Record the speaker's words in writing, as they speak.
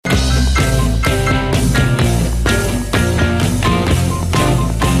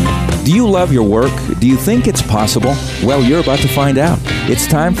you love your work? Do you think it's possible? Well, you're about to find out. It's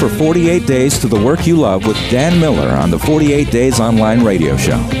time for 48 Days to the Work You Love with Dan Miller on the 48 Days Online Radio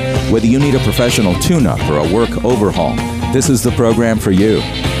Show. Whether you need a professional tune-up or a work overhaul, this is the program for you.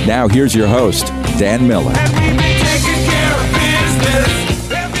 Now, here's your host, Dan Miller.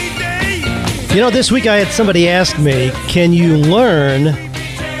 You know, this week I had somebody ask me, can you learn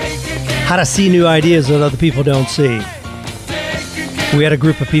how to see new ideas that other people don't see? We had a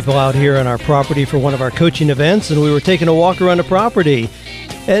group of people out here on our property for one of our coaching events, and we were taking a walk around the property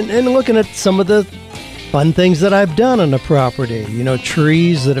and looking at some of the fun things that I've done on the property. You know,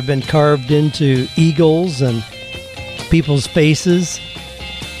 trees that have been carved into eagles and people's faces,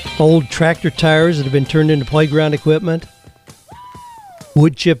 old tractor tires that have been turned into playground equipment,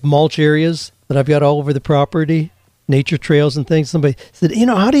 wood chip mulch areas that I've got all over the property, nature trails and things. Somebody said, you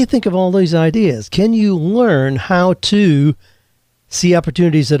know, how do you think of all these ideas? Can you learn how to see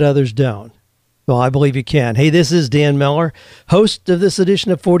opportunities that others don't? Well, I believe you can. Hey, this is Dan Miller, host of this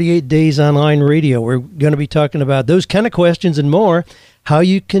edition of 48 Days Online Radio. We're going to be talking about those kind of questions and more, how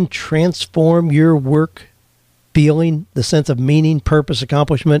you can transform your work feeling, the sense of meaning, purpose,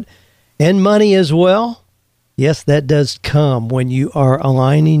 accomplishment, and money as well. Yes, that does come when you are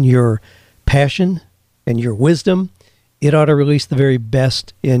aligning your passion and your wisdom. It ought to release the very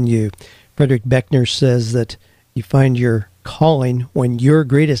best in you. Frederick Beckner says that you find your calling when your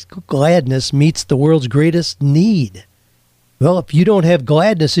greatest gladness meets the world's greatest need. Well, if you don't have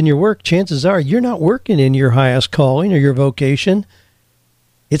gladness in your work, chances are you're not working in your highest calling or your vocation.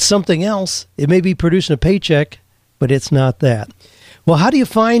 It's something else. It may be producing a paycheck, but it's not that. Well, how do you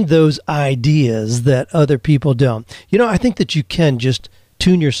find those ideas that other people don't? You know, I think that you can just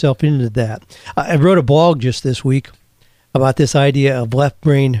tune yourself into that. I wrote a blog just this week about this idea of left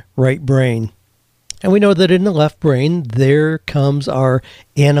brain, right brain. And we know that in the left brain, there comes our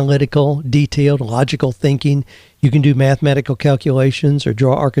analytical, detailed, logical thinking. You can do mathematical calculations or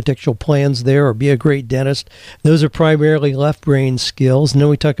draw architectural plans there or be a great dentist. Those are primarily left brain skills. And then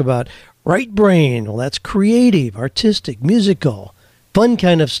we talk about right brain. Well, that's creative, artistic, musical, fun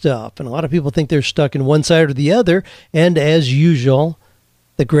kind of stuff. And a lot of people think they're stuck in one side or the other. And as usual,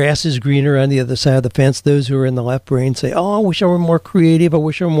 the grass is greener on the other side of the fence. Those who are in the left brain say, oh, I wish I were more creative. I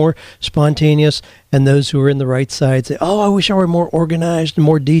wish I were more spontaneous. And those who are in the right side say, oh, I wish I were more organized and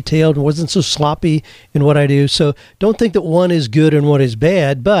more detailed and wasn't so sloppy in what I do. So don't think that one is good and one is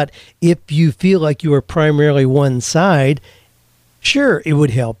bad. But if you feel like you are primarily one side, sure, it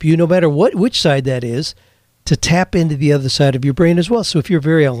would help you, no matter which side that is, to tap into the other side of your brain as well. So if you're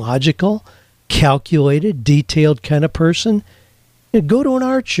very logical, calculated, detailed kind of person, go to an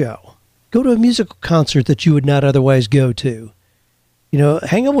art show. Go to a musical concert that you would not otherwise go to. You know,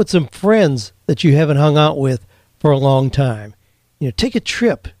 hang out with some friends that you haven't hung out with for a long time. You know, take a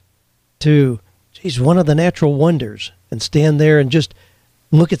trip to, one of the natural wonders and stand there and just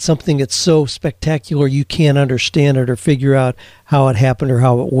look at something that's so spectacular you can't understand it or figure out how it happened or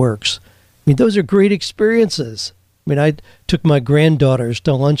how it works. I mean, those are great experiences. I mean, I took my granddaughters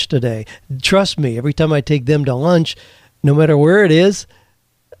to lunch today. Trust me, every time I take them to lunch, no matter where it is,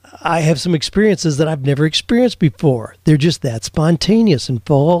 I have some experiences that I've never experienced before. They're just that spontaneous and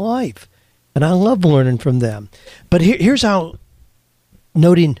full of life. And I love learning from them. But here's how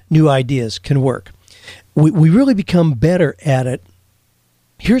noting new ideas can work. We really become better at it.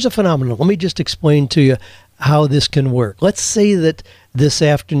 Here's a phenomenon. Let me just explain to you how this can work. Let's say that this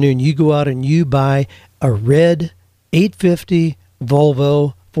afternoon you go out and you buy a red 850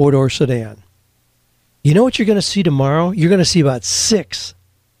 Volvo four-door sedan. You know what you're going to see tomorrow? You're going to see about 6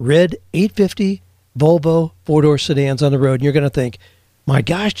 red 850 Volvo four-door sedans on the road. And you're going to think, my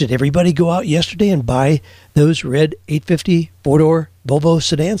gosh, did everybody go out yesterday and buy those red 850 four-door Volvo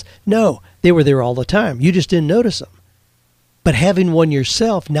sedans? No, they were there all the time. You just didn't notice them. But having one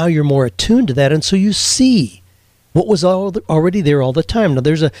yourself, now you're more attuned to that. And so you see what was already there all the time. Now,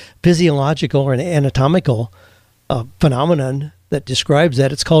 there's a physiological or an anatomical phenomenon that describes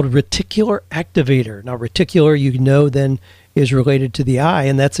that. It's called reticular activator. Now, reticular, you know, then is related to the eye,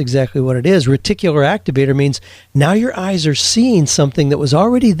 and that's exactly what it is. Reticular activator means now your eyes are seeing something that was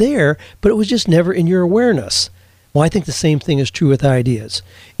already there, but it was just never in your awareness. Well, I think the same thing is true with ideas.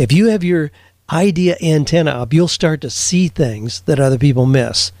 If you have your idea antenna up, you'll start to see things that other people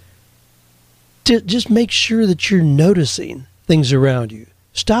miss. Just make sure that you're noticing things around you.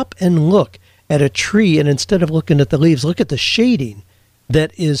 Stop and look at a tree, and instead of looking at the leaves, look at the shading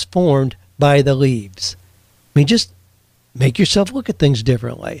that is formed by the leaves. I mean, just make yourself look at things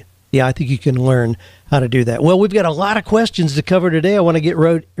differently. Yeah, I think you can learn how to do that. Well, we've got a lot of questions to cover today. I want to get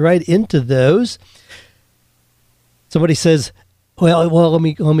right into those. Somebody says, Well, let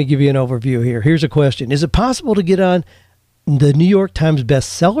me give you an overview here. Here's a question. Is it possible to get on the New York Times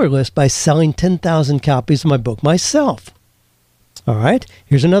bestseller list by selling 10,000 copies of my book myself? All right.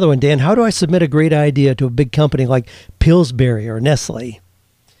 Here's another one. Dan, how do I submit a great idea to a big company like Pillsbury or Nestle?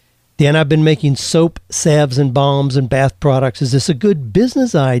 Dan, I've been making soap, salves, and balms and bath products. Is this a good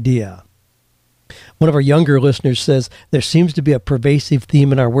business idea? One of our younger listeners says, there seems to be a pervasive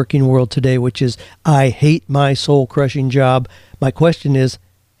theme in our working world today, which is, I hate my soul-crushing job. My question is,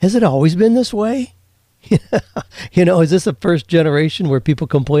 has it always been this way? Is this a first generation where people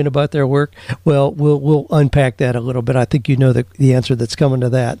complain about their work? Well, we'll unpack that a little bit. I think you know the answer that's coming to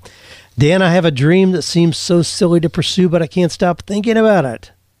that. Dan, I have a dream that seems so silly to pursue, but I can't stop thinking about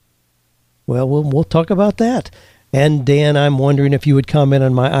it. Well, we'll talk about that. And Dan, I'm wondering if you would comment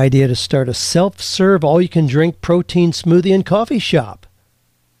on my idea to start a self-serve, all-you-can-drink protein smoothie and coffee shop.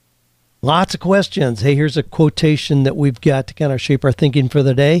 Lots of questions. Hey, here's a quotation that we've got to kind of shape our thinking for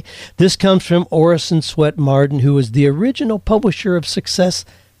the day. This comes from Orison Swett Marden, who was the original publisher of Success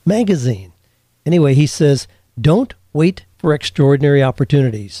magazine. Anyway, he says, don't wait for extraordinary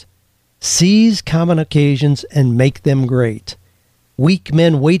opportunities. Seize common occasions and make them great. Weak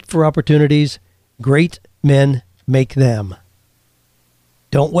men wait for opportunities. Great men make them.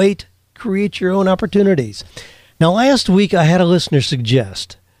 Don't wait. Create your own opportunities. Now, last week I had a listener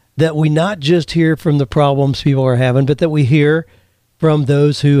suggest that we not just hear from the problems people are having, but that we hear from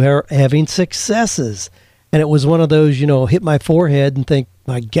those who are having successes. And it was one of those, hit my forehead and think,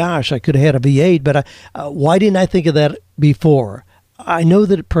 my gosh, I could have had a V8, but why didn't I think of that before? I know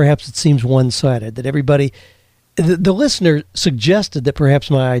that perhaps it seems one-sided, that everybody, the listener suggested that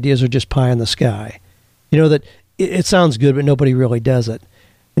perhaps my ideas are just pie in the sky. That it sounds good, but nobody really does it.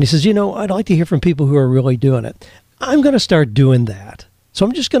 And he says, I'd like to hear from people who are really doing it. I'm going to start doing that. So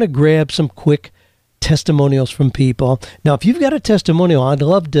I'm just going to grab some quick testimonials from people. Now, if you've got a testimonial, I'd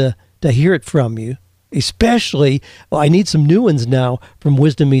love to hear it from you, especially, I need some new ones now from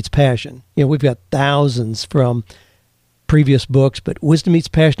Wisdom Meets Passion. We've got thousands from previous books, but Wisdom Meets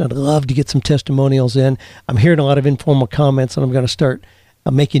Passion, I'd love to get some testimonials in. I'm hearing a lot of informal comments, and I'm going to start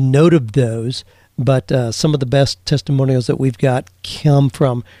making note of those. But some of the best testimonials that we've got come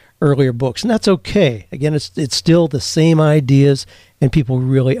from earlier books, and that's okay. Again, it's still the same ideas, and people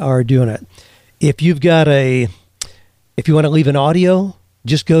really are doing it. If you want to leave an audio,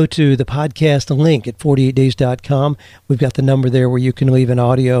 just go to the podcast link at 48days.com. We've got the number there where you can leave an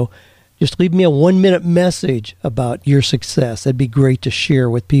audio. Just leave me a 1-minute message about your success. That'd be great to share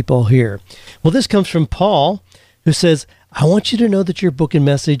with people here. Well, this comes from Paul, who says, I want you to know that your book and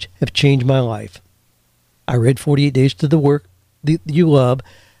message have changed my life. I read 48 Days to the Work You Love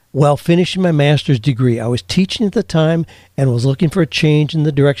while finishing my master's degree. I was teaching at the time and was looking for a change in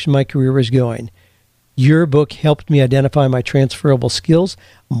the direction my career was going. Your book helped me identify my transferable skills,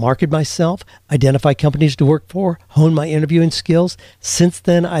 market myself, identify companies to work for, hone my interviewing skills. Since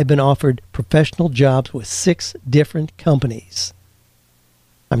then, I've been offered professional jobs with 6 different companies.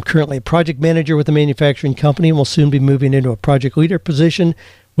 I'm currently a project manager with a manufacturing company and will soon be moving into a project leader position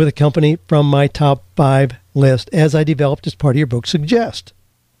with a company from my top 5 list, as I developed as part of your book suggest.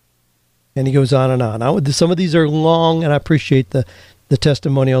 And he goes on and on. Some of these are long, and I appreciate the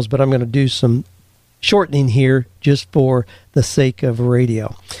testimonials, but I'm going to do some shortening here just for the sake of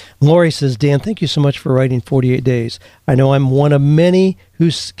radio. Lori says, Dan, thank you so much for writing 48 Days. I know I'm one of many who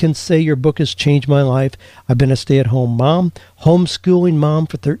can say your book has changed my life. I've been a stay-at-home mom, homeschooling mom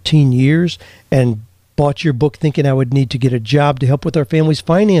for 13 years, and bought your book thinking I would need to get a job to help with our family's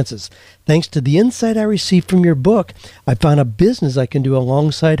finances. Thanks to the insight I received from your book, I found a business I can do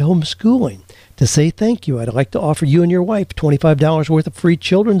alongside homeschooling. To say thank you, I'd like to offer you and your wife $25 worth of free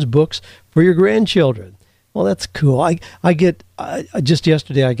children's books for your grandchildren. Well, that's cool. Just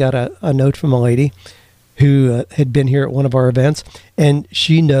yesterday, I got a note from a lady who had been here at one of our events, and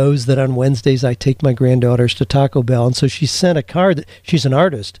she knows that on Wednesdays I take my granddaughters to Taco Bell, and so she sent a card. She's an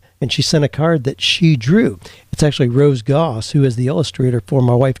artist, and she sent a card that she drew. It's actually Rose Goss, who is the illustrator for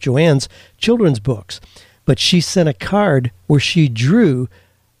my wife Joanne's children's books. But she sent a card where she drew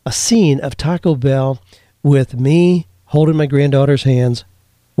a scene of Taco Bell with me holding my granddaughter's hands,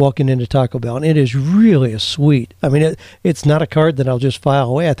 walking into Taco Bell, and it is really a sweet. I mean, it's not a card that I'll just file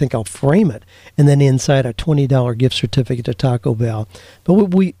away. I think I'll frame it, and then inside a $20 gift certificate to Taco Bell. But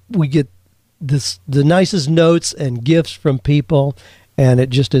we get the nicest notes and gifts from people, and it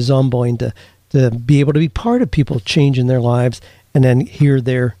just is humbling to be able to be part of people changing their lives and then hear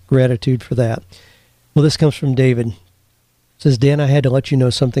their gratitude for that. Well, this comes from David. It says, Dan, I had to let you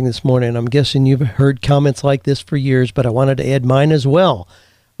know something this morning. I'm guessing you've heard comments like this for years, but I wanted to add mine as well.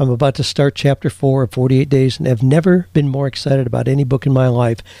 I'm about to start chapter 4 of 48 Days and have never been more excited about any book in my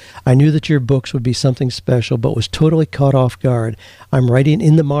life. I knew that your books would be something special, but was totally caught off guard. I'm writing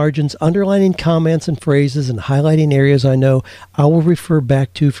in the margins, underlining comments and phrases, and highlighting areas I know I will refer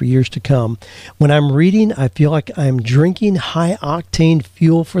back to for years to come. When I'm reading, I feel like I'm drinking high-octane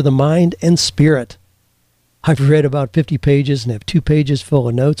fuel for the mind and spirit. I've read about 50 pages and have 2 pages full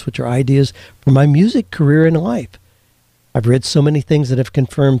of notes, which are ideas for my music career and life. I've read so many things that have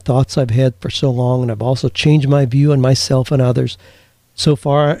confirmed thoughts I've had for so long, and I've also changed my view on myself and others. So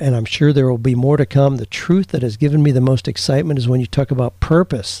far, and I'm sure there will be more to come, the truth that has given me the most excitement is when you talk about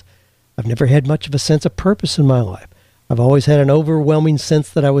purpose. I've never had much of a sense of purpose in my life. I've always had an overwhelming sense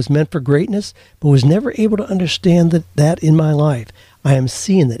that I was meant for greatness, but was never able to understand that in my life. I am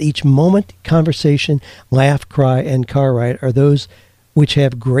seeing that each moment, conversation, laugh, cry, and car ride are those which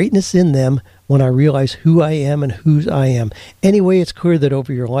have greatness in them when I realize who I am and whose I am. Anyway, it's clear that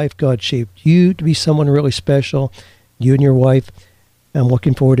over your life, God shaped you to be someone really special, you and your wife. I'm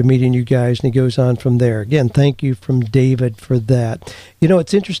looking forward to meeting you guys. And he goes on from there. Again, thank you from David for that. You know,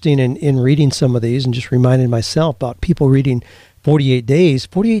 it's interesting in reading some of these and just reminding myself about people reading 48 Days.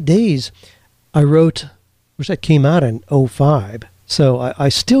 48 Days, I wrote, which that came out in 2005. So I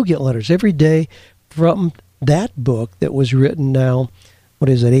still get letters every day from that book that was written now,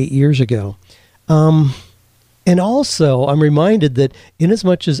 8 years ago. And also, I'm reminded that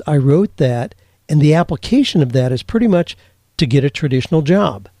inasmuch as I wrote that, and the application of that is pretty much to get a traditional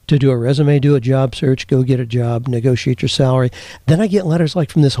job, to do a resume, do a job search, go get a job, negotiate your salary. Then I get letters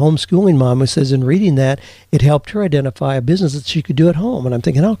like from this homeschooling mom who says in reading that, it helped her identify a business that she could do at home. And I'm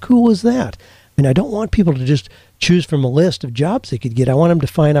thinking, how cool is that? And I don't want people to just choose from a list of jobs they could get. I want them to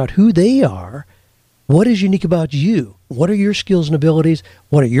find out who they are. What is unique about you? What are your skills and abilities?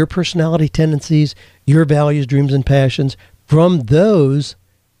 What are your personality tendencies, your values, dreams, and passions? From those,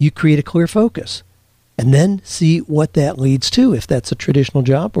 you create a clear focus. And then see what that leads to, if that's a traditional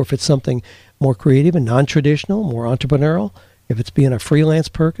job or if it's something more creative and non-traditional, more entrepreneurial, if it's being a freelance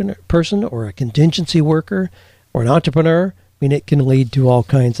person or a contingency worker or an entrepreneur. I mean, it can lead to all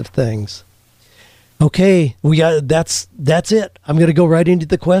kinds of things. Okay, that's it. I'm going to go right into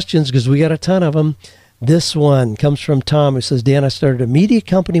the questions because we got a ton of them. This one comes from Tom, who says, Dan, I started a media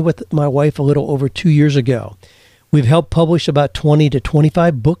company with my wife a little over 2 years ago. We've helped publish about 20 to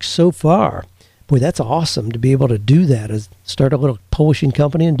 25 books so far. Boy, that's awesome to be able to do that, is start a little publishing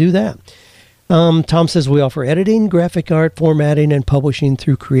company and do that. Tom says, we offer editing, graphic art, formatting, and publishing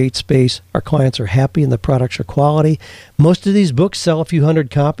through CreateSpace. Our clients are happy and the products are quality. Most of these books sell a few hundred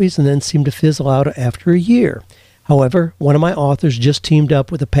copies and then seem to fizzle out after a year. However, one of my authors just teamed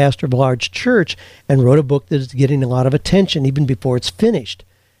up with a pastor of a large church and wrote a book that is getting a lot of attention even before it's finished.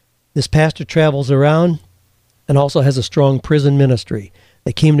 This pastor travels around and also has a strong prison ministry.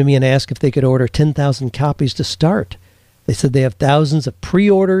 They came to me and asked if they could order 10,000 copies to start. They said they have thousands of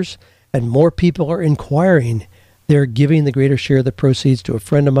pre-orders and more people are inquiring. They're giving the greater share of the proceeds to a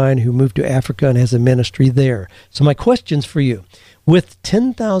friend of mine who moved to Africa and has a ministry there. So my question's for you. With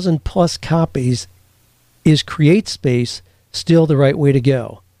 10,000 plus copies, is CreateSpace still the right way to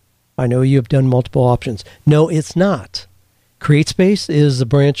go? I know you've done multiple options. No, it's not. CreateSpace is a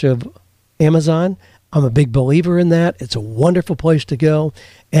branch of Amazon. I'm a big believer in that. It's a wonderful place to go.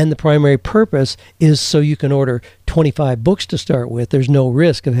 And the primary purpose is so you can order 25 books to start with. There's no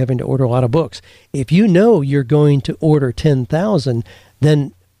risk of having to order a lot of books. If you know you're going to order 10,000,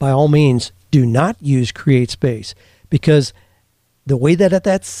 then by all means, do not use CreateSpace, because the way that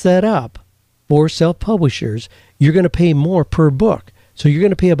that's set up for self-publishers, you're going to pay more per book. So you're going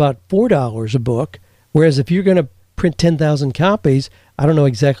to pay about $4 a book, whereas if you're going to print 10,000 copies, I don't know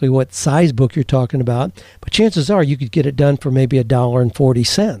exactly what size book you're talking about, but chances are you could get it done for maybe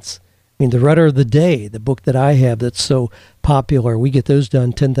 $1.40. I mean, The Rudder of the Day, the book that I have that's so popular, we get those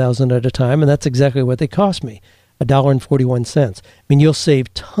done 10,000 at a time, and that's exactly what they cost me, $1.41. I mean, you'll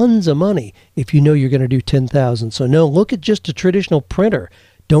save tons of money if you know you're going to do 10,000. So no, look at just a traditional printer.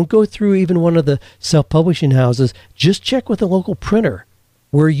 Don't go through even one of the self-publishing houses. Just check with a local printer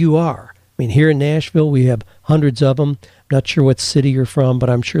where you are. I mean, here in Nashville, we have hundreds of them. Not sure what city you're from, but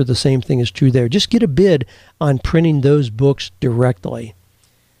I'm sure the same thing is true there. Just get a bid on printing those books directly.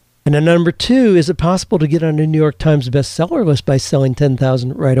 And then number 2, is it possible to get on the New York Times bestseller list by selling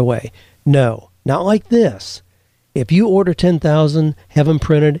 10,000 right away? No, not like this. If you order 10,000, have them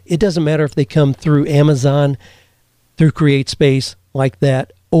printed, it doesn't matter if they come through Amazon, through CreateSpace like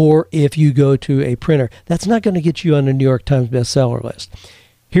that, or if you go to a printer. That's not going to get you on the New York Times bestseller list.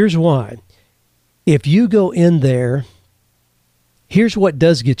 Here's why. If you go in there, here's what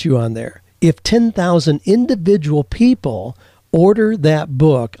does get you on there. If 10,000 individual people order that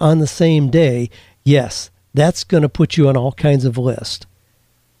book on the same day, yes, that's going to put you on all kinds of lists.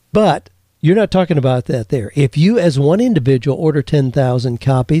 But you're not talking about that there. If you, as one individual, order 10,000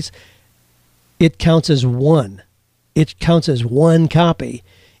 copies, it counts as one. It counts as one copy.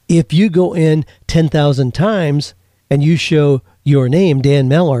 If you go in 10,000 times and you show your name, Dan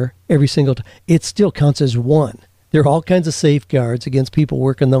Miller, every single time, it still counts as one. There are all kinds of safeguards against people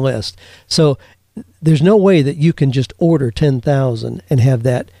working the list. So there's no way that you can just order 10,000 and have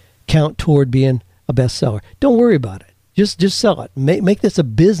that count toward being a bestseller. Don't worry about it. Just sell it. Make this a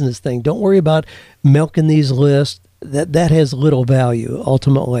business thing. Don't worry about milking these lists. That has little value,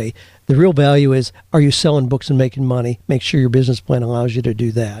 ultimately. The real value is, are you selling books and making money? Make sure your business plan allows you to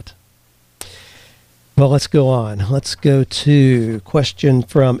do that. Well, let's go on. Let's go to a question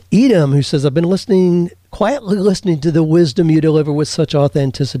from Edom, who says, I've been quietly listening to the wisdom you deliver with such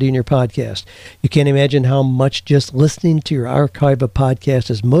authenticity in your podcast. You can't imagine how much just listening to your archive of podcasts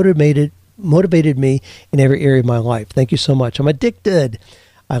has motivated me in every area of my life. Thank you so much. I'm addicted.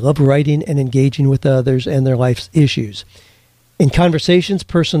 I love writing and engaging with others and their life's issues. In conversations,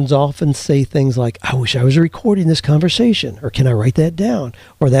 persons often say things like, I wish I was recording this conversation, or can I write that down?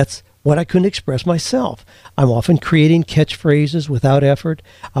 Or that's what I couldn't express myself. I'm often creating catchphrases without effort.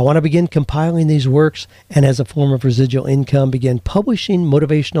 I want to begin compiling these works and as a form of residual income, begin publishing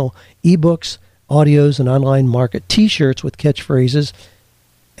motivational ebooks, audios, and online market t-shirts with catchphrases,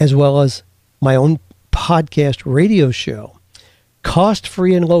 as well as my own podcast radio show.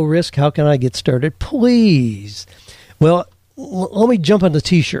 Cost-free and low risk, how can I get started? Please. Well, let me jump on the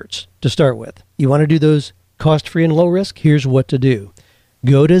t-shirts to start with. You want to do those cost-free and low risk? Here's what to do.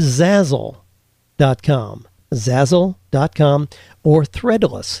 Go to Zazzle.com, Zazzle.com, or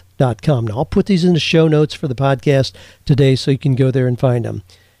Threadless.com. Now, I'll put these in the show notes for the podcast today so you can go there and find them.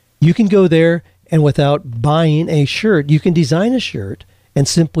 You can go there, and without buying a shirt, you can design a shirt and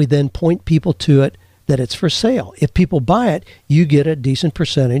simply then point people to it that it's for sale. If people buy it, you get a decent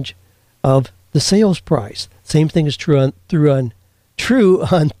percentage of the sales price. Same thing is true on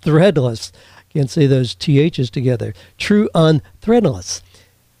Threadless. Can't say those THs together. True on Threadless.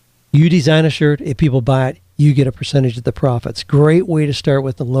 You design a shirt. If people buy it, you get a percentage of the profits. Great way to start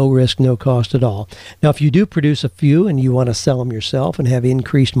with the low risk, no cost at all. Now, if you do produce a few and you want to sell them yourself and have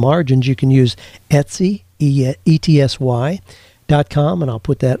increased margins, you can use Etsy, ETSY.com, and I'll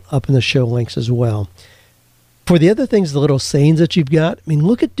put that up in the show links as well. For the other things, the little sayings that you've got,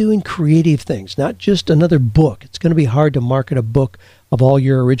 look at doing creative things, not just another book. It's going to be hard to market a book of all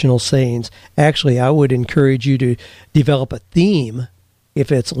your original sayings. Actually, I would encourage you to develop a theme, if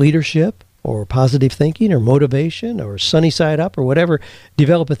it's leadership or positive thinking or motivation or sunny side up or whatever.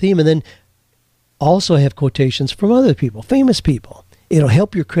 Develop a theme and then also have quotations from other people, famous people. It'll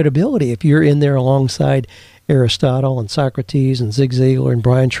help your credibility if you're in there alongside Aristotle and Socrates and Zig Ziglar and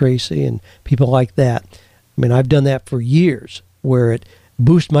Brian Tracy and people like that. I've done that for years, where it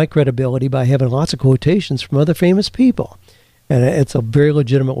boosts my credibility by having lots of quotations from other famous people. And it's a very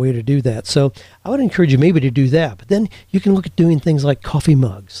legitimate way to do that. So I would encourage you maybe to do that. But then you can look at doing things like coffee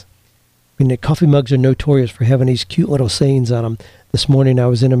mugs. The coffee mugs are notorious for having these cute little sayings on them. This morning I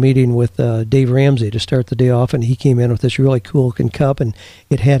was in a meeting with Dave Ramsey to start the day off, and he came in with this really cool looking cup, and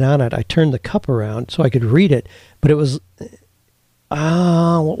it had on it, I turned the cup around so I could read it, but it was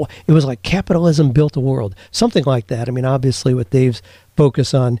like capitalism built the world, something like that. Obviously with Dave's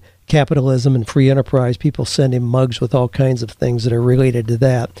focus on capitalism and free enterprise, people send him mugs with all kinds of things that are related to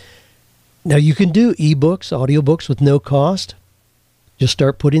that. Now you can do ebooks, audiobooks with no cost. Just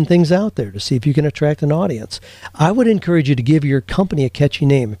start putting things out there to see if you can attract an audience. I would encourage you to give your company a catchy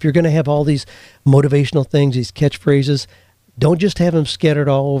name. If you're going to have all these motivational things, these catchphrases, don't just have them scattered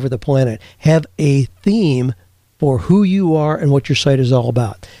all over the planet. Have a theme for who you are and what your site is all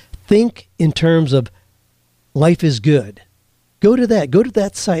about. Think in terms of life is good. Go to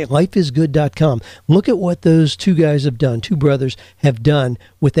that site, lifeisgood.com. Look at what those two guys have done, two brothers have done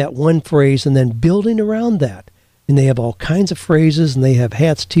with that one phrase, and then building around that. And they have all kinds of phrases, and they have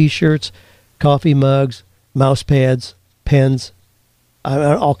hats, t-shirts, coffee mugs, mouse pads, pens,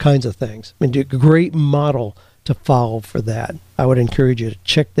 all kinds of things. A great model to follow for that. I would encourage you to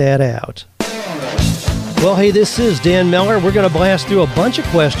check that out. Well, hey, this is Dan Miller. We're going to blast through a bunch of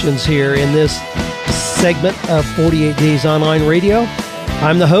questions here in this segment of 48 Days Online Radio.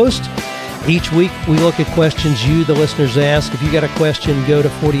 I'm the host. Each week, we look at questions you, the listeners, ask. If you got a question, go to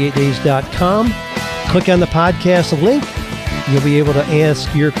 48days.com. Click on the podcast link. You'll be able to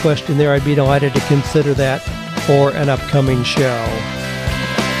ask your question there. I'd be delighted to consider that for an upcoming show.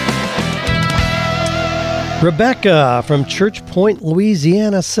 Rebecca from Church Point,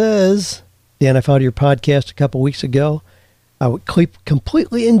 Louisiana says, Dan, I found your podcast a couple weeks ago. I would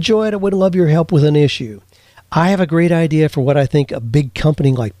completely enjoy it. I would love your help with an issue. I have a great idea for what I think a big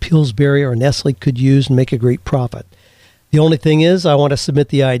company like Pillsbury or Nestle could use and make a great profit. The only thing is I want to submit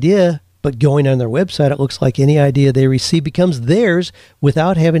the idea, but going on their website, it looks like any idea they receive becomes theirs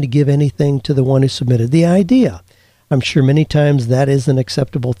without having to give anything to the one who submitted the idea. I'm sure many times that is an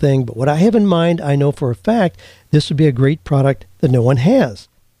acceptable thing, but what I have in mind, I know for a fact, this would be a great product that no one has.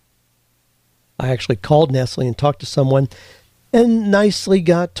 I actually called Nestle and talked to someone and nicely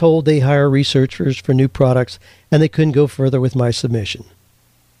got told they hire researchers for new products and they couldn't go further with my submission.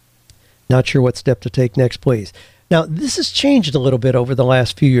 Not sure what step to take next, please. Now, this has changed a little bit over the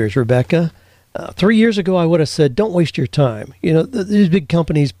last few years, Rebecca. 3 years ago, I would have said, don't waste your time. You know, these big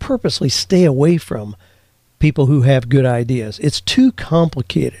companies purposely stay away from people who have good ideas. It's too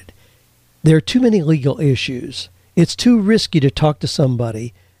complicated. There are too many legal issues. It's too risky to talk to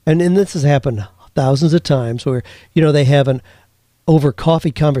somebody. And this has happened thousands of times where, you know, they have an over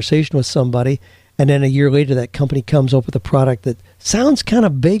coffee conversation with somebody, and then a year later that company comes up with a product that sounds kind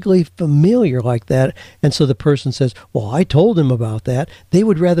of vaguely familiar like that, and so the person says, well, I told him about that. They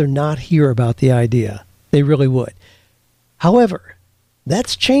would rather not hear about the idea. They really would. However,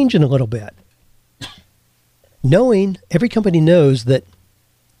 that's changing a little bit. Knowing, every company knows that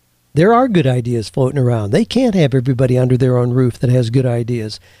there are good ideas floating around. They can't have everybody under their own roof that has good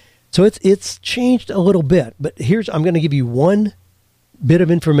ideas. So it's changed a little bit, but I'm going to give you one bit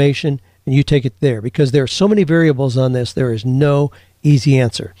of information and you take it there because there are so many variables on this. There is no easy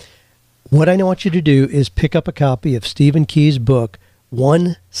answer. What I want you to do is pick up a copy of Stephen Key's book,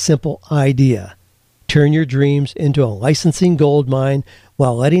 One Simple Idea. Turn your dreams into a licensing gold mine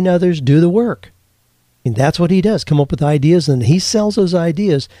while letting others do the work. And that's what he does, come up with ideas, and he sells those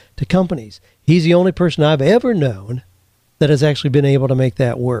ideas to companies. He's the only person I've ever known that has actually been able to make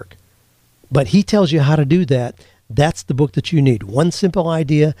that work. But he tells you how to do that. That's the book that you need. One Simple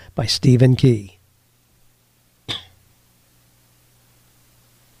Idea by Stephen Key.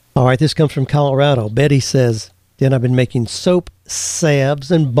 All right, this comes from Colorado. Betty says, Dan, I've been making soap,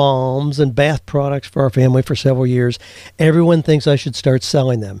 salves, and balms and bath products for our family for several years. Everyone thinks I should start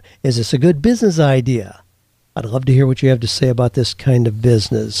selling them. Is this a good business idea? I'd love to hear what you have to say about this kind of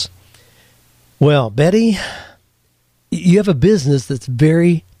business. Well, Betty, you have a business that's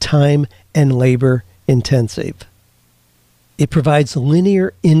very time and labor intensive. It provides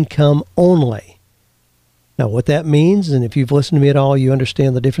linear income only. Now, what that means, and if you've listened to me at all, you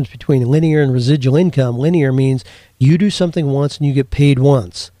understand the difference between linear and residual income. Linear means you do something once and you get paid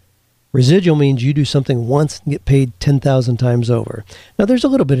once. Residual means you do something once and get paid 10,000 times over. Now, there's a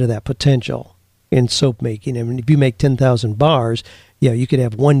little bit of that potential in soap making. I mean, if you make 10,000 bars, yeah, you could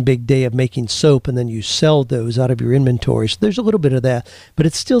have one big day of making soap and then you sell those out of your inventory. So there's a little bit of that, but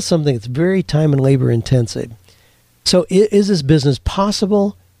it's still something that's very time and labor intensive. So is this business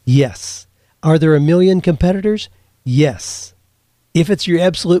possible? Yes. Are there a million competitors? Yes. If it's your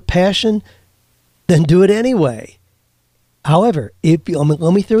absolute passion, then do it anyway. However,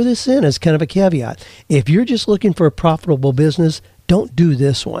 let me throw this in as kind of a caveat. If you're just looking for a profitable business, don't do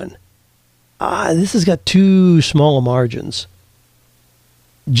this one. This has got too small a margins.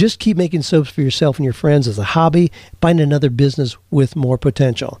 Just keep making soaps for yourself and your friends as a hobby. Find another business with more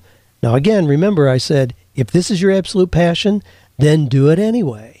potential. Now, again, remember I said, if this is your absolute passion, then do it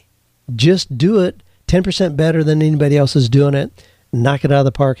anyway. Just do it 10% better than anybody else is doing it. Knock it out of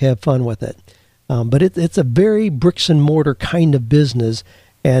the park. Have fun with it. But it's a very bricks and mortar kind of business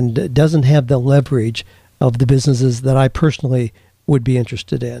and doesn't have the leverage of the businesses that I personally would be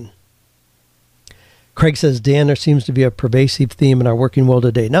interested in. Craig says, Dan, there seems to be a pervasive theme in our working world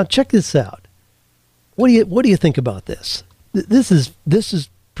today. Now, check this out. What do you think about this? This is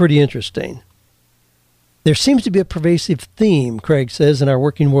pretty interesting. There seems to be a pervasive theme, Craig says, in our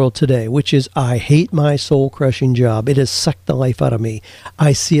working world today, which is, I hate my soul-crushing job. It has sucked the life out of me.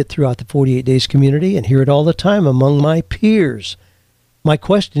 I see it throughout the 48 Days community and hear it all the time among my peers. My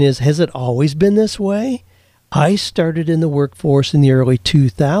question is, has it always been this way? I started in the workforce in the early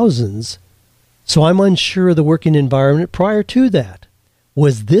 2000s, so I'm unsure of the working environment prior to that.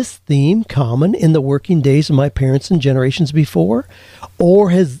 Was this theme common in the working days of my parents and generations before?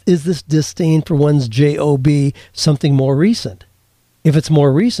 Or is this disdain for one's job something more recent? If it's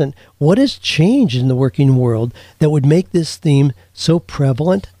more recent, what has changed in the working world that would make this theme so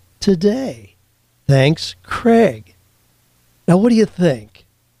prevalent today? Thanks, Craig. Now, what do you think?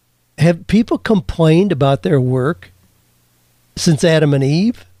 Have people complained about their work since Adam and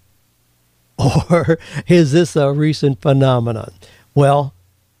Eve? Or is this a recent phenomenon? Well,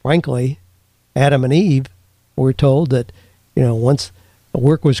 frankly, Adam and Eve were told that, once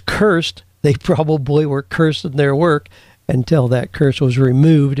work was cursed, they probably were cursed in their work, until that curse was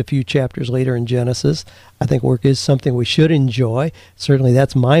removed a few chapters later in Genesis. I think work is something we should enjoy. Certainly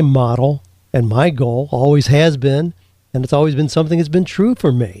that's my model and my goal, always has been, and it's always been something that's been true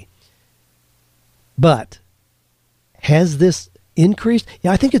for me. But has this increased?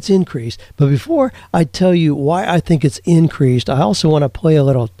 Yeah, I think it's increased. But before I tell you why I think it's increased, I also want to play a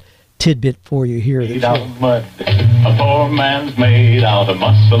little tidbit for you here. Made out of mud. A poor man's made out of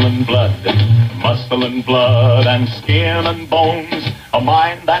muscle and blood and skin and bones. A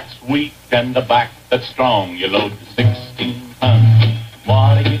mind that's weak and a back that's strong. You load the 16 tons.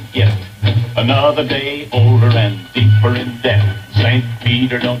 What do you get? Another day older and deeper in debt. St.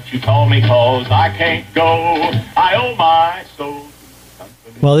 Peter, don't you call me, 'cause I can't go. I owe my soul.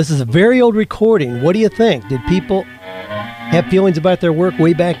 Well, this is a very old recording. What do you think? Did people have feelings about their work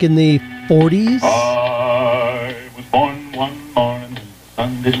way back in the 40s? I was born one morning, the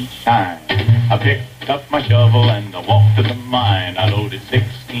sun didn't shine. I picked up my shovel and I walked to the mine. I loaded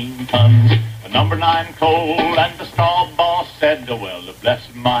 16 tons, a number 9 coal, and the straw boss said, well, bless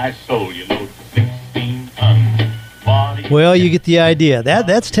my soul, you load 16 tons. Well, you get the idea.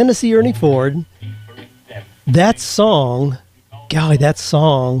 That's Tennessee Ernie Ford. That song, golly, that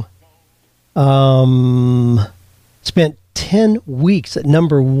song spent 10 weeks at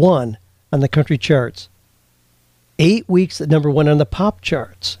number 1 on the country charts. 8 weeks at number 1 on the pop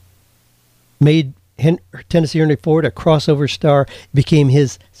charts. Made Tennessee Ernie Ford a crossover star. It became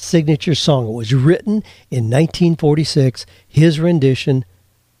his signature song. It was written in 1946. His rendition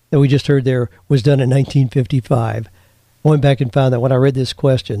that we just heard there was done in 1955. I went back and found that when I read this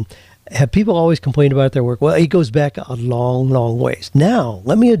question, have people always complained about their work? Well, it goes back a long, long ways. Now,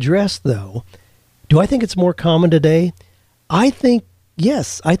 let me address, though, do I think it's more common today? I think,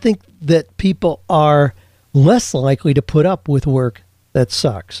 yes. I think that people are less likely to put up with work that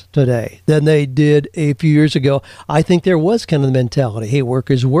sucks today than they did a few years ago. I think there was kind of the mentality, hey,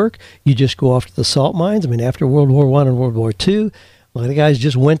 work is work. You just go off to the salt mines. I mean, after World War I and World War II, a lot of guys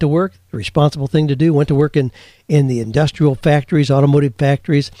just went to work, the responsible thing to do, went to work in the industrial factories, automotive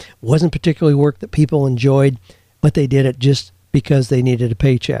factories. Wasn't particularly work that people enjoyed, but they did it just because they needed a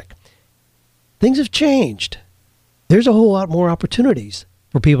paycheck. Things have changed. There's a whole lot more opportunities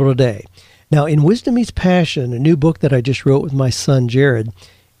for people today. Now, in Wisdom Meets Passion, a new book that I just wrote with my son, Jared,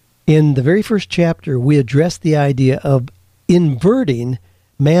 in the very first chapter, we addressed the idea of inverting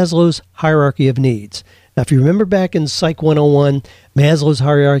Maslow's hierarchy of needs. Now, if you remember back in Psych 101, Maslow's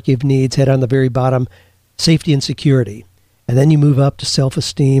hierarchy of needs had on the very bottom safety and security. And then you move up to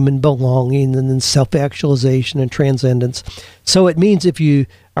self-esteem and belonging, and then self-actualization and transcendence. So it means if you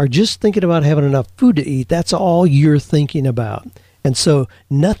are just thinking about having enough food to eat, that's all you're thinking about. And so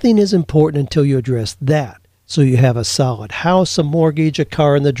nothing is important until you address that. So you have a solid house, a mortgage, a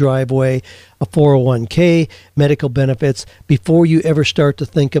car in the driveway, a 401k, medical benefits, before you ever start to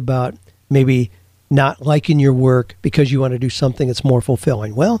think about maybe not liking your work because you want to do something that's more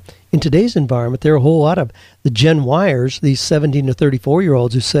fulfilling. Well, in today's environment, there are a whole lot of the Gen Yers, these 17 to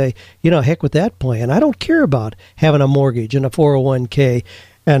 34-year-olds who say, heck with that plan. I don't care about having a mortgage and a 401k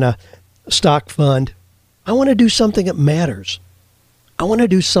and a stock fund. I want to do something that matters. I want to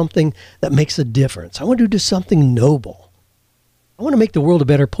do something that makes a difference. I want to do something noble. I want to make the world a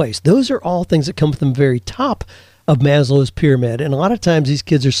better place. Those are all things that come from the very top of Maslow's pyramid. And a lot of times these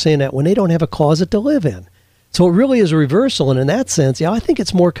kids are saying that when they don't have a closet to live in. So it really is a reversal. And in that sense, I think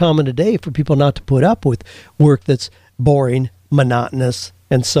it's more common today for people not to put up with work that's boring, monotonous,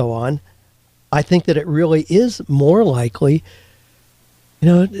 and so on. I think that it really is more likely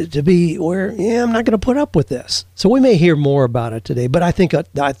to be where, I'm not going to put up with this. So we may hear more about it today, but I think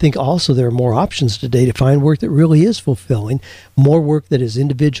also there are more options today to find work that really is fulfilling, more work that is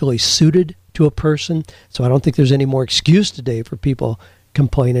individually suited to a person. So I don't think there's any more excuse today for people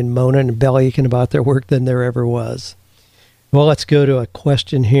complaining, moaning, and bellyaching about their work than there ever was. Well, let's go to a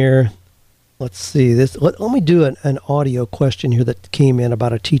question here. Let's see this. Let me do an audio question here that came in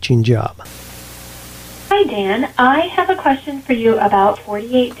about a teaching job. Hi, Dan. I have a question for you about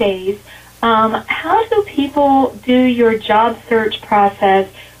 48 days. How do people do your job search process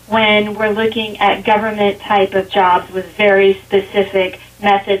when we're looking at government type of jobs with very specific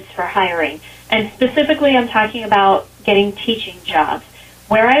methods for hiring? And specifically, I'm talking about getting teaching jobs.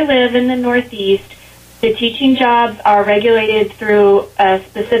 Where I live in the Northeast, the teaching jobs are regulated through a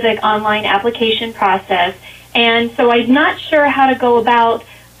specific online application process. And so I'm not sure how to go about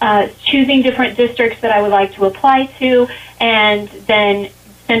choosing different districts that I would like to apply to, and then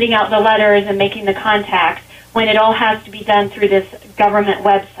sending out the letters and making the contacts when it all has to be done through this government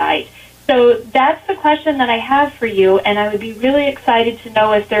website. So that's the question that I have for you, and I would be really excited to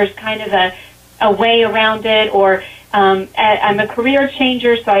know if there's kind of a way around it, or I'm a career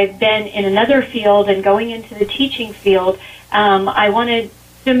changer, so I've been in another field, and going into the teaching field, I wanted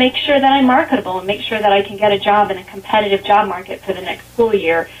to make sure that I'm marketable and make sure that I can get a job in a competitive job market for the next school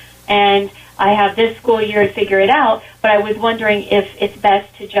year. And I have this school year to figure it out, but I was wondering if it's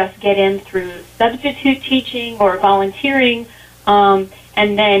best to just get in through substitute teaching or volunteering,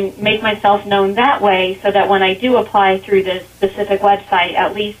 and then make myself known that way, so that when I do apply through the specific website,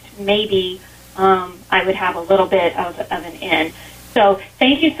 at least maybe I would have a little bit of an in. So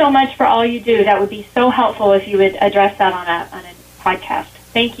thank you so much for all you do. That would be so helpful if you would address that on a podcast.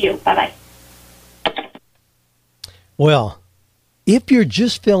 Thank you. Bye-bye. Well, if you're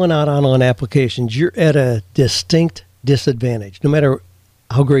just filling out online applications, you're at a distinct disadvantage, no matter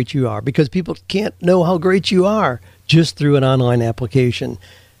how great you are, because people can't know how great you are just through an online application.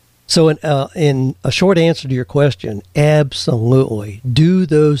 So in a short answer to your question, absolutely. Do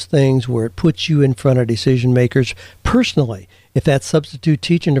those things where it puts you in front of decision makers personally. If that's substitute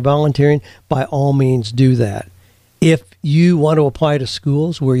teaching or volunteering, by all means do that. If you want to apply to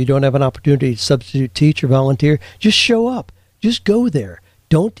schools where you don't have an opportunity to substitute teach or volunteer, just show up. Just go there.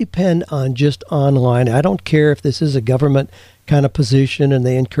 Don't depend on just online. I don't care if this is a government kind of position and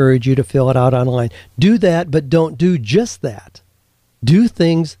they encourage you to fill it out online. Do that, but don't do just that. Do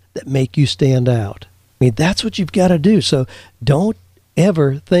things that make you stand out. I mean, that's what you've got to do. So don't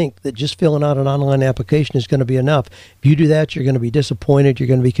ever think that just filling out an online application is going to be enough. If you do that, you're going to be disappointed. You're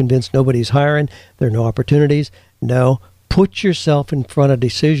going to be convinced nobody's hiring. There are no opportunities. No, put yourself in front of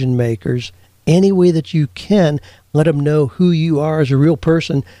decision makers any way that you can. Let them know who you are as a real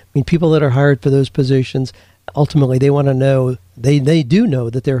person. I mean, people that are hired for those positions, ultimately they want to know, they do know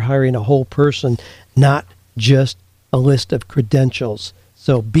that they're hiring a whole person, not just a list of credentials.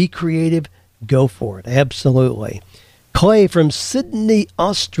 So be creative, go for it. Absolutely. Clay from Sydney,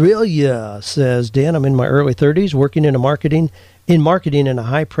 Australia says, Dan, I'm in my early 30s working in marketing in a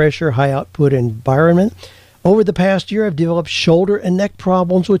high pressure, high output environment. Over the past year, I've developed shoulder and neck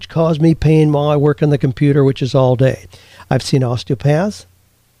problems, which cause me pain while I work on the computer, which is all day. I've seen osteopaths,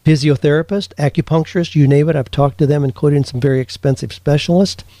 physiotherapists, acupuncturists, you name it. I've talked to them, including some very expensive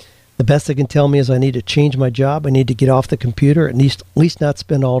specialists. The best they can tell me is I need to change my job. I need to get off the computer, at least not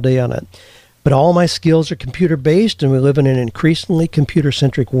spend all day on it. But all my skills are computer-based, and we live in an increasingly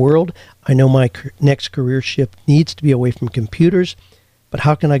computer-centric world. I know my next career shift needs to be away from computers, but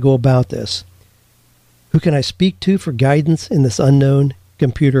how can I go about this? Who can I speak to for guidance in this unknown,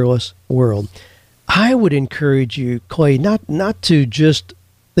 computerless world? I would encourage you, Clay, not to just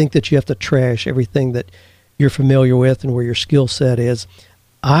think that you have to trash everything that you're familiar with and where your skill set is.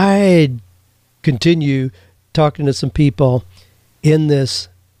 I'd continue talking to some people in this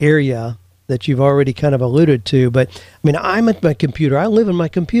area that you've already kind of alluded to. But, I mean, I'm at my computer. I live in my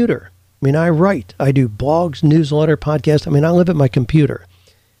computer. I mean, I write. I do blogs, newsletter, podcasts. I mean, I live at my computer.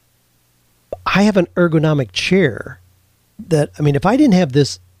 I have an ergonomic chair that, I mean, if I didn't have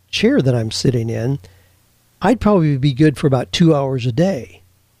this chair that I'm sitting in, I'd probably be good for about 2 hours a day.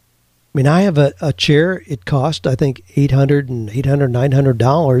 I mean, I have a chair. It cost, I think,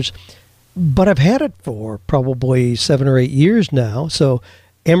 $900, but I've had it for probably 7 or 8 years now. So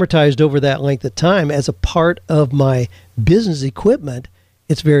amortized over that length of time as a part of my business equipment,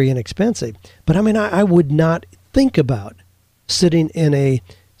 it's very inexpensive. But I mean, I would not think about sitting in a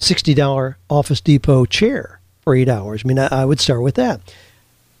 $60 Office Depot chair for 8 hours. I mean, I would start with that.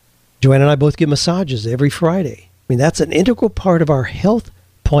 Joanne and I both get massages every Friday. I mean, that's an integral part of our health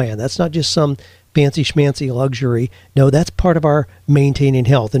plan. That's not just some fancy schmancy luxury. No, that's part of our maintaining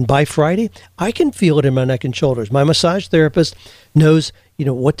health. And by Friday, I can feel it in my neck and shoulders. My massage therapist knows,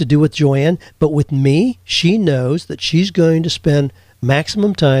 what to do with Joanne, but with me, she knows that she's going to spend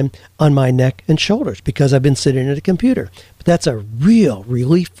maximum time on my neck and shoulders because I've been sitting at a computer. But that's a real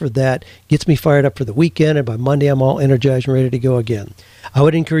relief for that. Gets me fired up for the weekend, and by Monday, I'm all energized and ready to go again. I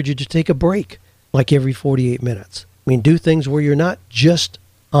would encourage you to take a break, like every 48 minutes. I mean, do things where you're not just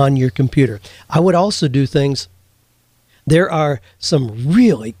on your computer. I would also do things. There are some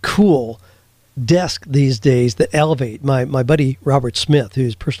really cool desks these days that elevate. My buddy Robert Smith,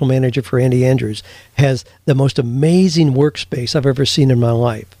 who's personal manager for Andy Andrews, has the most amazing workspace I've ever seen in my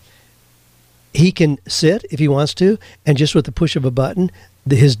life. He can sit if he wants to, and just with the push of a button,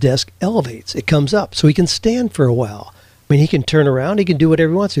 his desk elevates. It comes up, so he can stand for a while. I mean, he can turn around, he can do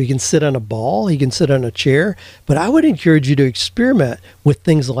whatever he wants to. He can sit on a ball, he can sit on a chair. But I would encourage you to experiment with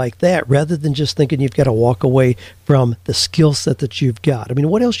things like that rather than just thinking you've got to walk away from the skill set that you've got. I mean,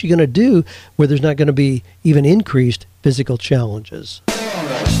 what else are you going to do where there's not going to be even increased physical challenges?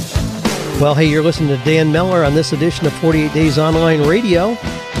 Well, hey, you're listening to Dan Miller on this edition of 48 Days Online Radio,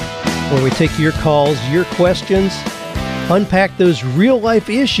 where we take your calls, your questions, unpack those real-life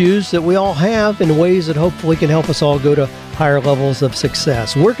issues that we all have in ways that hopefully can help us all go to higher levels of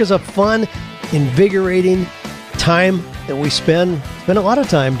success. Work is a fun, invigorating time that we spend a lot of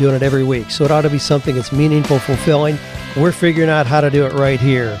time doing it every week. So it ought to be something that's meaningful, fulfilling. We're figuring out how to do it right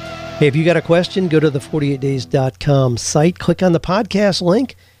here. Hey, if you got a question, go to the 48days.com site, click on the podcast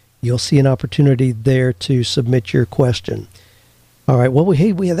link. You'll see an opportunity there to submit your question. All right. Well,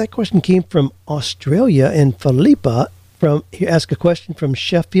 that question came from Australia, and Philippa asked a question from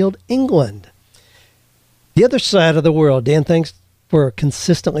Sheffield, England. The other side of the world. Dan, thanks for a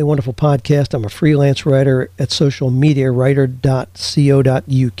consistently wonderful podcast. I'm a freelance writer at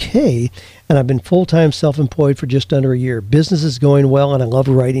socialmediawriter.co.uk, and I've been full-time self-employed for just under a year. Business is going well, and I love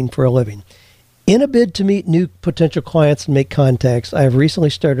writing for a living. In a bid to meet new potential clients and make contacts, I have recently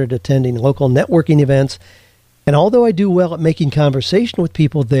started attending local networking events. And although I do well at making conversation with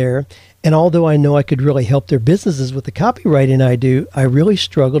people there, and although I know I could really help their businesses with the copywriting I do, I really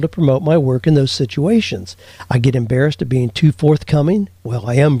struggle to promote my work in those situations. I get embarrassed at being too forthcoming. Well,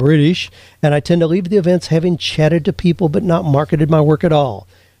 I am British, and I tend to leave the events having chatted to people but not marketed my work at all.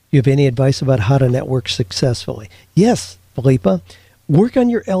 Do you have any advice about how to network successfully? Yes, Philippa. Work on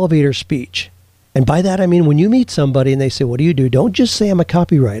your elevator speech. And by that I mean when you meet somebody and they say, "What do you do?" Don't just say, "I'm a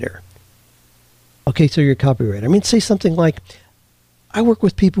copywriter." Okay, so you're a copywriter. I mean, say something like, "I work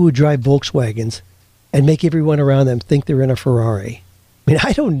with people who drive Volkswagens and make everyone around them think they're in a Ferrari." I mean,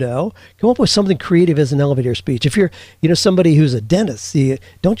 I don't know. Come up with something creative as an elevator speech. If you're, somebody who's a dentist, see,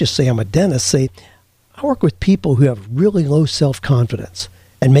 don't just say, "I'm a dentist." Say, "I work with people who have really low self-confidence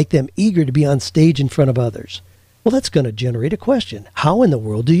and make them eager to be on stage in front of others." Well, that's going to generate a question. How in the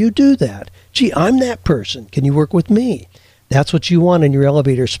world do you do that? Gee, I'm that person. Can you work with me? That's what you want in your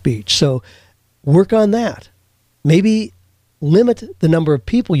elevator speech. So work on that. Maybe limit the number of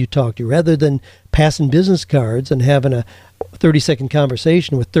people you talk to rather than passing business cards and having a 30-second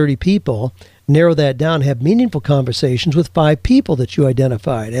conversation with 30 people. Narrow that down. Have meaningful conversations with 5 people that you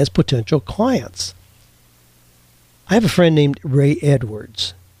identified as potential clients. I have a friend named Ray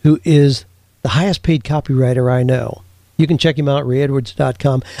Edwards, who is the highest paid copywriter I know. You can check him out at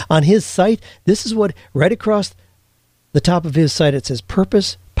rayedwards.com. On his site, this is what, right across the top of his site, it says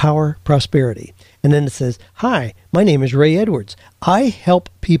purpose, power, prosperity. And then it says, "Hi, my name is Ray Edwards. I help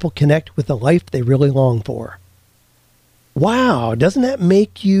people connect with the life they really long for." Wow, doesn't that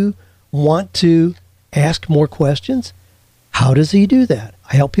make you want to ask more questions? How does he do that?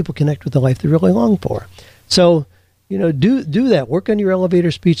 I help people connect with the life they really long for. So, do that. Work on your elevator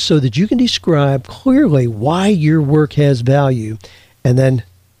speech so that you can describe clearly why your work has value, and then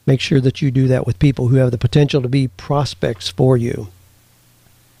make sure that you do that with people who have the potential to be prospects for you.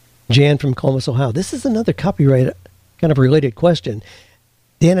 Jan from Columbus, Ohio. This is another copyright kind of related question.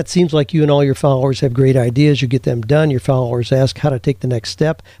 Dan, it seems like you and all your followers have great ideas. You get them done. Your followers ask how to take the next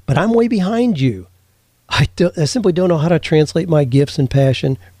step, but I'm way behind you. I simply don't know how to translate my gifts and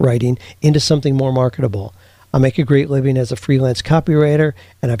passion writing into something more marketable. I make a great living as a freelance copywriter,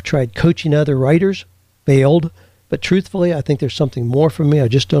 and I've tried coaching other writers, failed. But truthfully, I think there's something more for me. I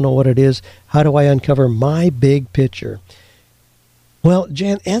just don't know what it is. How do I uncover my big picture? Well,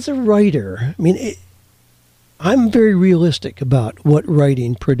 Jan, as a writer, I'm very realistic about what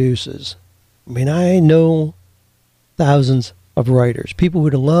writing produces. I know thousands of writers, people who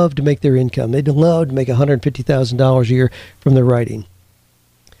would love to make their income. They'd love to make $150,000 a year from their writing.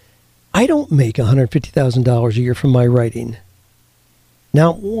 I don't make $150,000 a year from my writing.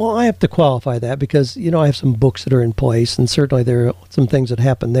 Now, I have to qualify that because, I have some books that are in place, and certainly there are some things that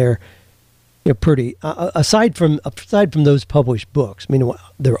happen there, pretty, aside from those published books.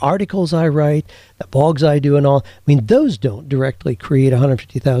 There are articles I write, the blogs I do and all. Those don't directly create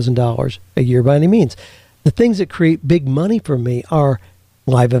 $150,000 a year by any means. The things that create big money for me are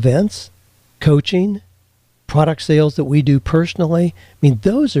live events, coaching, product sales that we do personally.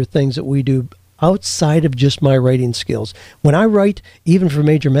 Those are things that we do outside of just my writing skills. When I write, even for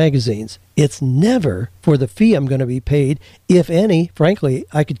major magazines, it's never for the fee I'm going to be paid. If any, frankly,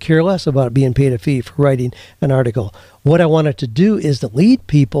 I could care less about being paid a fee for writing an article. What I wanted to do is to lead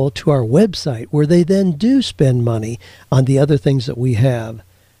people to our website where they then do spend money on the other things that we have.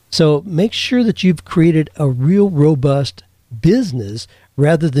 So make sure that you've created a real robust business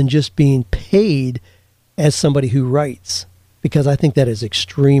rather than just being paid as somebody who writes, because I think that is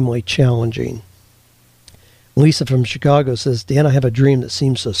extremely challenging. Lisa from Chicago says, Dan, I have a dream that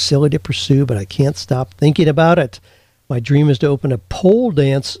seems so silly to pursue, but I can't stop thinking about it. My dream is to open a pole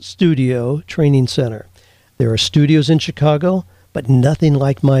dance studio training center. There are studios in Chicago, but nothing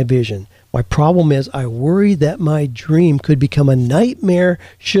like my vision. My problem is I worry that my dream could become a nightmare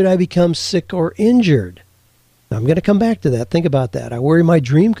should I become sick or injured. Now, I'm going to come back to that. Think about that. I worry my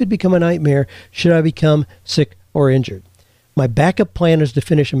dream could become a nightmare should I become sick or injured. My backup plan is to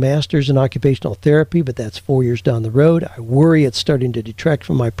finish a master's in occupational therapy, but that's 4 years down the road. I worry it's starting to detract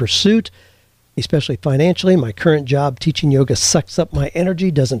from my pursuit, especially financially. My current job teaching yoga sucks up my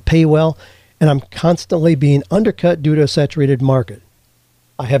energy, doesn't pay well, and I'm constantly being undercut due to a saturated market.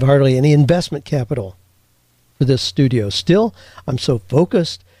 I have hardly any investment capital for this studio. Still, I'm so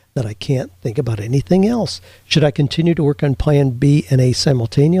focused that I can't think about anything else. Should I continue to work on plan B and A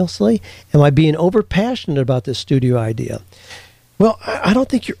simultaneously? Am I being over-passionate about this studio idea? Well, I don't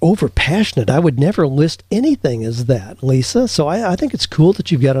think you're over-passionate. I would never list anything as that, Lisa. So I think it's cool that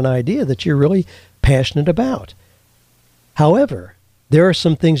you've got an idea that you're really passionate about. However, there are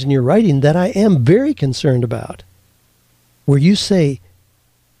some things in your writing that I am very concerned about, where you say,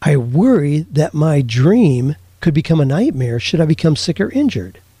 I worry that my dream could become a nightmare should I become sick or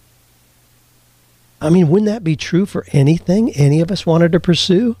injured. I mean, wouldn't that be true for anything any of us wanted to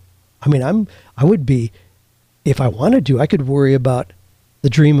pursue? I mean, I would be, if I wanted to, I could worry about the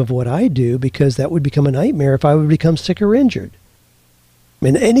dream of what I do, because that would become a nightmare if I would become sick or injured. I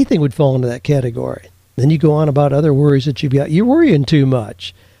mean, anything would fall into that category. Then you go on about other worries that you've got. You're worrying too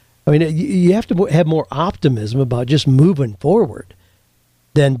much. I mean, you have to have more optimism about just moving forward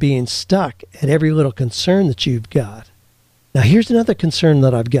than being stuck at every little concern that you've got. Now, here's another concern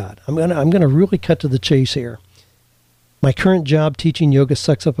that I've got. I'm gonna really cut to the chase here. My current job teaching yoga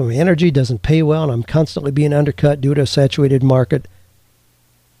sucks up my energy, doesn't pay well, and I'm constantly being undercut due to a saturated market.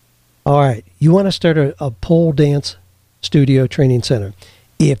 All right, you want to start a pole dance studio training center.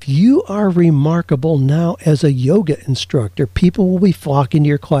 If you are remarkable now as a yoga instructor, people will be flocking to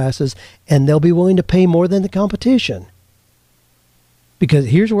your classes, and they'll be willing to pay more than the competition. Because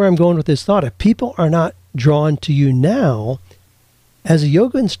here's where I'm going with this thought. If people are not drawn to you now, as a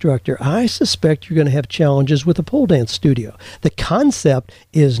yoga instructor, I suspect you're going to have challenges with a pole dance studio. The concept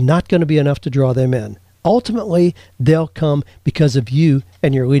is not going to be enough to draw them in. Ultimately, they'll come because of you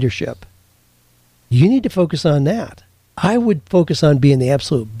and your leadership. You need to focus on that. I would focus on being the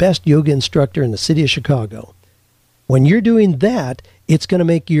absolute best yoga instructor in the city of Chicago. When you're doing that, it's going to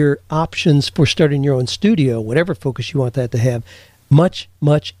make your options for starting your own studio, whatever focus you want that to have, much,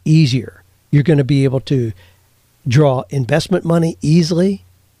 much easier. You're going to be able to draw investment money easily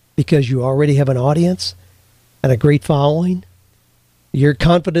because you already have an audience and a great following. Your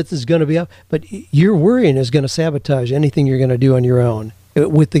confidence is going to be up, but your worrying is going to sabotage anything you're going to do on your own.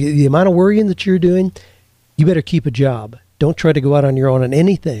 With the amount of worrying that you're doing, you better keep a job. Don't try to go out on your own on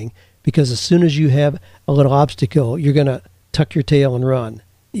anything, because as soon as you have a little obstacle, you're going to tuck your tail and run.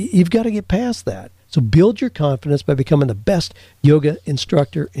 You've got to get past that. So build your confidence by becoming the best yoga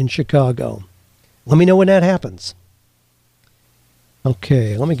instructor in Chicago. Let me know when that happens.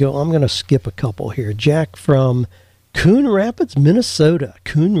 Okay, let me go. I'm going to skip a couple here. Jack from Coon Rapids, Minnesota.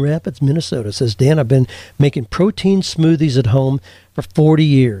 Coon Rapids, Minnesota says, Dan, I've been making protein smoothies at home for 40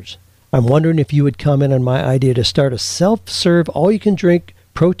 years. I'm wondering if you would comment on my idea to start a self-serve, all-you-can-drink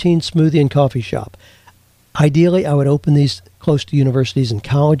protein smoothie and coffee shop. Ideally, I would open these close to universities and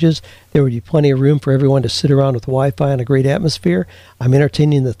colleges. There would be plenty of room for everyone to sit around with Wi-Fi and a great atmosphere. I'm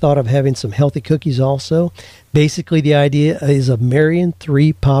entertaining the thought of having some healthy cookies also. Basically, the idea is of marrying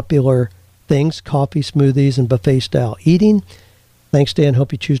three popular things: coffee, smoothies, and buffet-style eating. Thanks, Dan.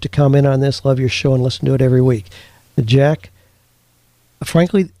 Hope you choose to comment on this. Love your show and listen to it every week. Jack,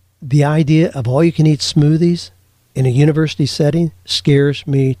 frankly, the idea of all-you-can-eat smoothies in a university setting scares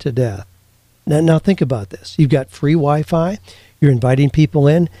me to death. Now think about this. You've got free Wi-Fi. You're inviting people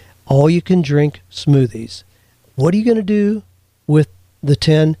in. All you can drink smoothies. What are you going to do with the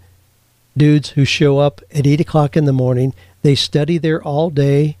 10 dudes who show up at 8 o'clock in the morning? They study there all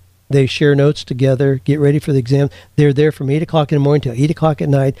day. They share notes together, get ready for the exam. They're there from 8 o'clock in the morning till 8 o'clock at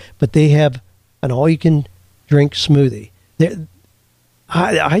night, but they have an all-you-can-drink smoothie. The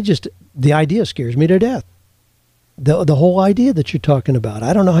idea scares me to death. The whole idea that you're talking about.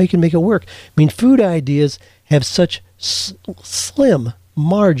 I don't know how you can make it work. I mean, food ideas have such slim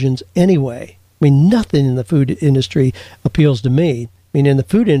margins anyway. I mean, nothing in the food industry appeals to me. I mean, in the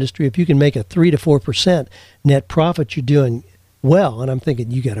food industry, if you can make a 3 to 4% net profit, you're doing well. And I'm thinking,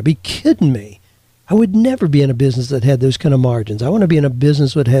 you got to be kidding me. I would never be in a business that had those kind of margins. I want to be in a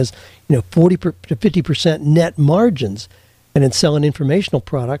business that has, 40 to 50% net margins. And in selling informational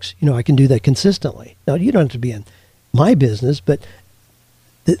products, I can do that consistently. Now, you don't have to be in my business, but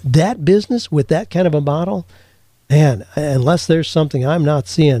that business with that kind of a model, man, unless there's something I'm not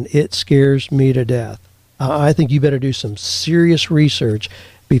seeing, it scares me to death. I think you better do some serious research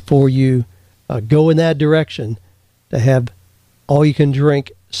before you go in that direction to have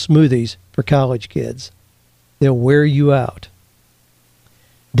all-you-can-drink smoothies for college kids. they'll wear you out.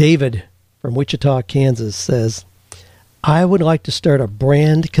 David from Wichita, Kansas says, I would like to start a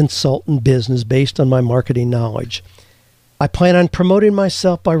brand consultant business based on my marketing knowledge. I plan on promoting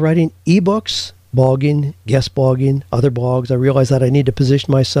myself by writing ebooks, blogging, guest blogging, other blogs. I realize that I need to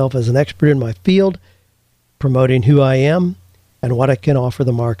position myself as an expert in my field, promoting who I am and what I can offer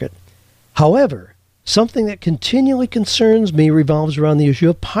the market. However, something that continually concerns me revolves around the issue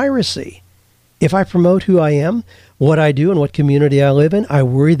of piracy. If I promote who I am, what I do, and what community I live in, I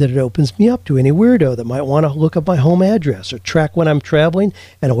worry that it opens me up to any weirdo that might want to look up my home address or track when I'm traveling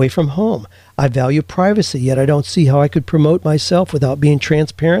and away from home. I value privacy, yet I don't see how I could promote myself without being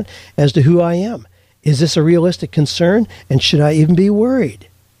transparent as to who I am. Is this a realistic concern, and should I even be worried?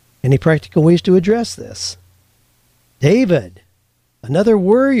 Any practical ways to address this? David, another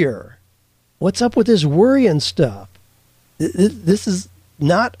worrier. What's up with this worrying stuff? This is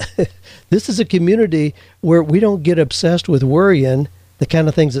not, this is a community where we don't get obsessed with worrying, the kind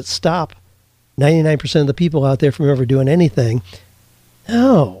of things that stop 99% of the people out there from ever doing anything.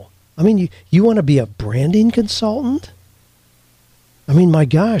 No. I mean, you want to be a branding consultant? I mean, my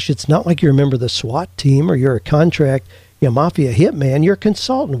gosh, it's not like you're a member of the SWAT team or you're a contract, mafia hitman. You're a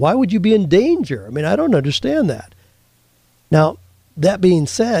consultant. Why would you be in danger? I mean, I don't understand that. Now, that being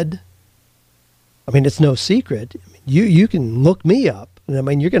said, I mean, it's no secret. You can look me up. And I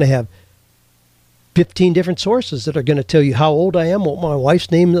mean, you're going to have 15 different sources that are going to tell you how old I am, what my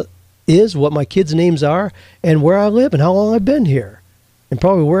wife's name is, what my kids' names are, and where I live and how long I've been here. And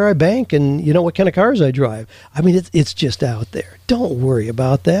probably where I bank and, what kind of cars I drive. I mean, it's just out there. Don't worry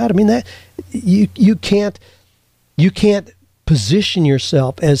about that. I mean, that you can't position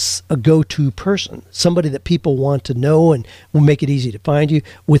yourself as a go-to person, somebody that people want to know and will make it easy to find you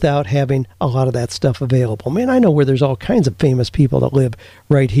without having a lot of that stuff available. Man, I know where there's all kinds of famous people that live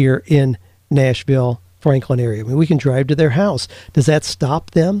right here in Nashville, Franklin area. I mean, we can drive to their house. Does that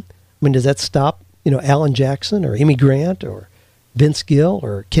stop them? I mean, does that stop, Alan Jackson or Amy Grant or Vince Gill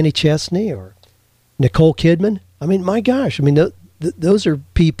or Kenny Chesney or Nicole Kidman? I mean, my gosh. I mean, those are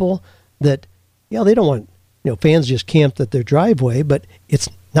people that, they don't want, fans just camped at their driveway, but it's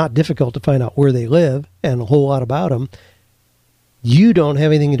not difficult to find out where they live and a whole lot about them. You don't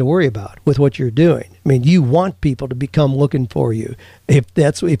have anything to worry about with what you're doing. I mean, you want people to become looking for you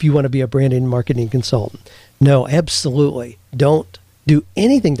if you want to be a branding and marketing consultant. No, absolutely. Don't do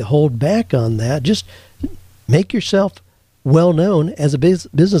anything to hold back on that. Just make yourself well known as a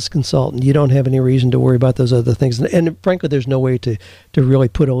business consultant. You don't have any reason to worry about those other things. And frankly, there's no way to really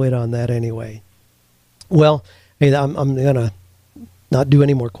put a lid on that anyway. Well, hey, I'm going to not do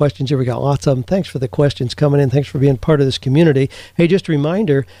any more questions here. We got lots of them. Thanks for the questions coming in. Thanks for being part of this community. Hey, just a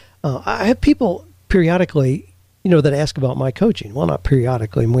reminder, I have people periodically, that ask about my coaching. Well, not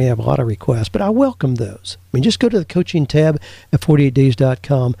periodically, and we have a lot of requests, but I welcome those. I mean, just go to the coaching tab at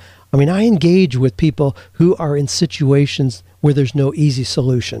 48days.com. I mean, I engage with people who are in situations where there's no easy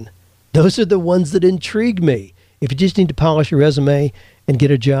solution. Those are the ones that intrigue me. If you just need to polish your resume and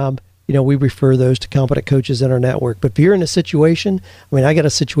get a job, we refer those to competent coaches in our network. But if you're in a situation, I mean, I got a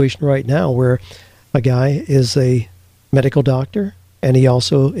situation right now where a guy is a medical doctor and he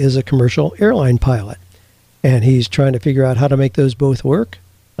also is a commercial airline pilot. And he's trying to figure out how to make those both work.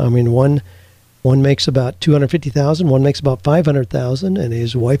 I mean, one makes about $250,000, one makes about $500,000, and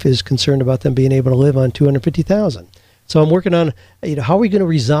his wife is concerned about them being able to live on $250,000. So I'm working on, how are we going to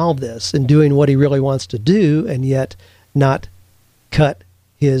resolve this and doing what he really wants to do and yet not cut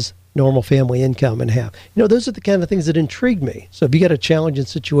his normal family income in half. Those are the kind of things that intrigue me. So if you got a challenging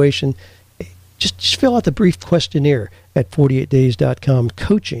situation, just fill out the brief questionnaire at 48days.com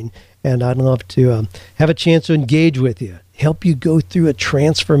coaching, and I'd love to have a chance to engage with you, help you go through a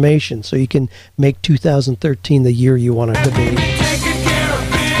transformation so you can make 2013 the year you want it to be.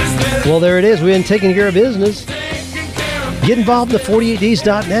 Well, there it is. We've been taking care of business. Get involved in the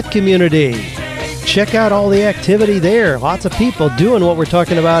 48days.net community. Check out all the activity there. Lots of people doing what we're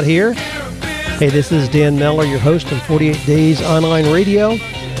talking about here. Hey, this is Dan Miller, your host of 48 Days Online Radio.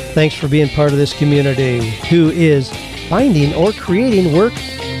 Thanks for being part of this community who is finding or creating work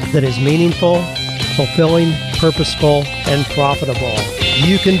that is meaningful, fulfilling, purposeful, and profitable.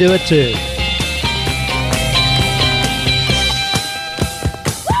 You can do it too.